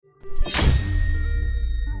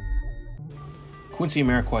Quincy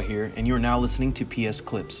Amarikwa here, and you are now listening to PS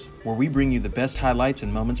Clips, where we bring you the best highlights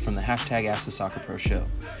and moments from the hashtag Ask the Soccer Pro show.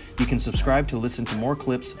 You can subscribe to listen to more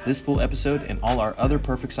clips, this full episode, and all our other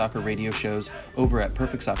Perfect Soccer radio shows over at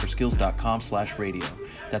perfectsoccerskills.com/radio.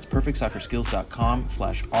 That's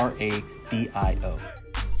perfectsoccerskills.com/RADIO.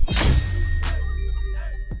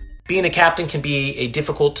 Being a captain can be a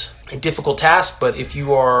difficult task, but if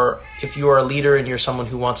you are a leader and you're someone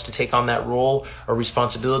who wants to take on that role or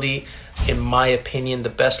responsibility, in my opinion, the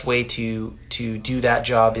best way to do that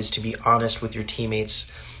job is to be honest with your teammates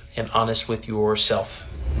and honest with yourself.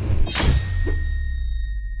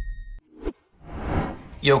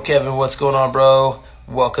 Yo, Kevin, what's going on, bro?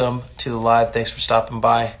 Welcome to the live. Thanks for stopping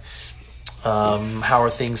by. How are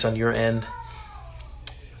things on your end?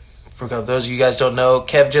 For those of you guys don't know,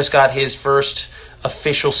 Kev just got his first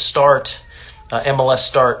official start, MLS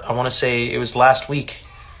start. I want to say it was last week,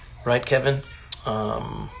 right, Kevin?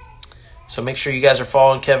 So make sure you guys are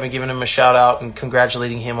following Kevin, giving him a shout out, and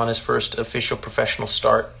congratulating him on his first official professional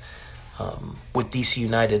start with DC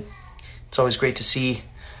United. It's always great to see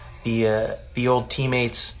the old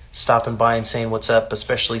teammates stopping by and saying what's up,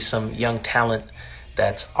 especially some young talent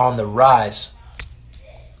that's on the rise.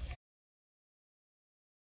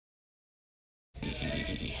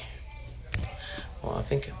 Well, I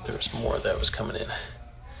think there was more that was coming in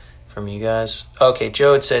from you guys. Okay,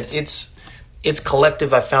 Joe had said, it's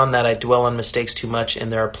collective. I found that I dwell on mistakes too much,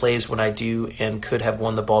 and there are plays when I do and could have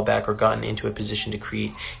won the ball back or gotten into a position to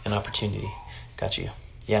create an opportunity. Got you.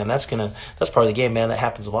 Yeah, and that's part of the game, man. That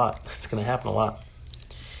happens a lot. It's going to happen a lot.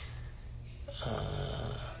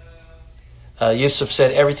 Yusuf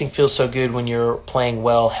said, everything feels so good when you're playing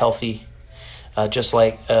well, healthy, just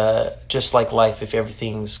like life if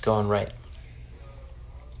everything's going right.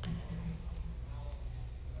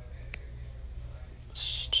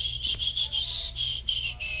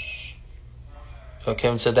 Oh,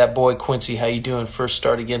 Kevin said, that boy Quincy, how you doing? First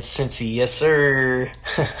start against Cincy. Yes, sir.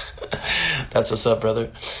 That's what's up,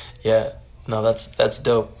 brother. Yeah, no, that's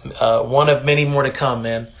dope. One of many more to come,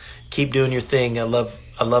 man. Keep doing your thing. I love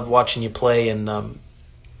watching you play and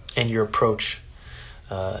your approach.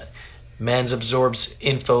 Mans absorbs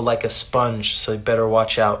info like a sponge, so you better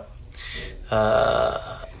watch out.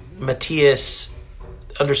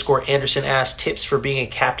 Matthias_Anderson asked, tips for being a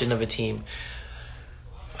captain of a team.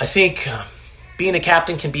 I think being a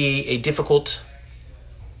captain can be a difficult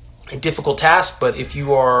task, but if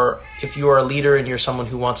you are a leader and you're someone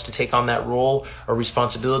who wants to take on that role or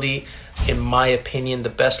responsibility, in my opinion, the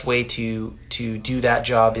best way to do that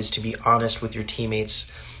job is to be honest with your teammates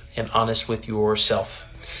and honest with yourself.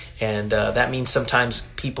 And that means sometimes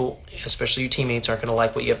people, especially your teammates, aren't going to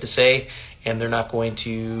like what you have to say, and they're not going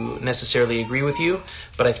to necessarily agree with you.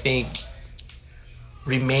 But I think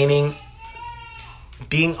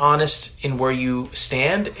being honest in where you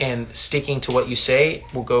stand and sticking to what you say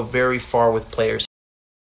will go very far with players.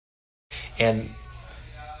 And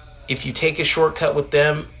if you take a shortcut with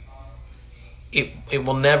them, it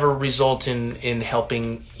will never result in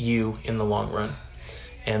helping you in the long run.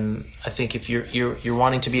 And I think if you're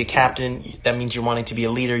wanting to be a captain, that means you're wanting to be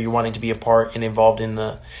a leader, you're wanting to be a part and involved in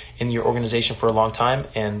your organization for a long time.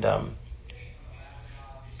 And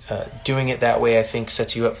doing it that way, I think,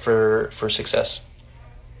 sets you up for success.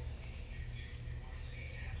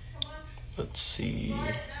 Let's see.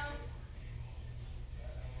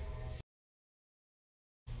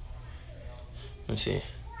 Let me see.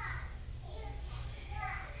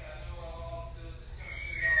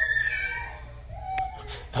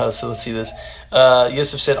 So let's see this.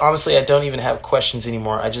 Yusuf said, honestly, I don't even have questions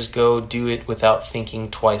anymore. I just go do it without thinking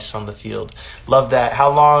twice on the field. Love that. How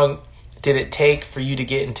long did it take for you to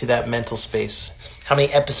get into that mental space? How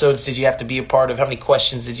many episodes did you have to be a part of? How many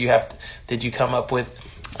questions did you come up with?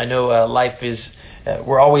 I know life is,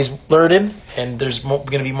 we're always learning, and there's going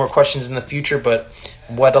to be more questions in the future, but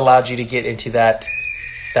what allowed you to get into that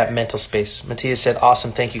mental space? Matthias said,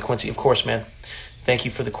 awesome. Thank you, Quincy. Of course, man. Thank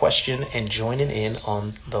you for the question and joining in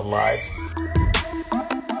on the live.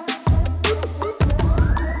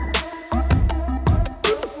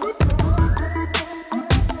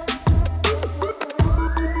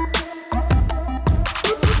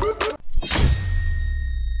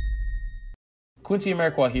 Quincy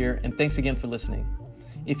Amarikwa here, and thanks again for listening.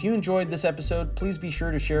 If you enjoyed this episode, please be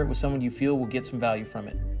sure to share it with someone you feel will get some value from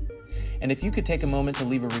it. And if you could take a moment to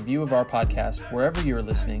leave a review of our podcast wherever you're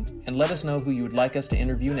listening and let us know who you would like us to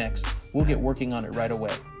interview next, we'll get working on it right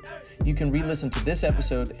away. You can re-listen to this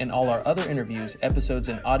episode and all our other interviews, episodes,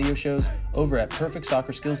 and audio shows over at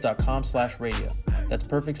perfectsoccerskills.com/radio. That's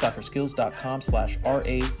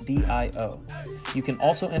perfectsoccerskills.com/RADIO. You can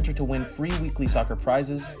also enter to win free weekly soccer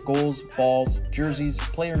prizes, goals, balls, jerseys,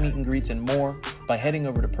 player meet and greets, and more by heading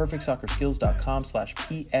over to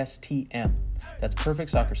perfectsoccerskills.com/PSTM. That's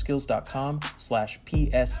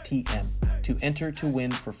perfectsoccerskills.com/PSTM to enter to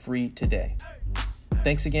win for free today.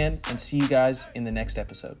 Thanks again, and see you guys in the next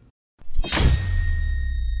episode.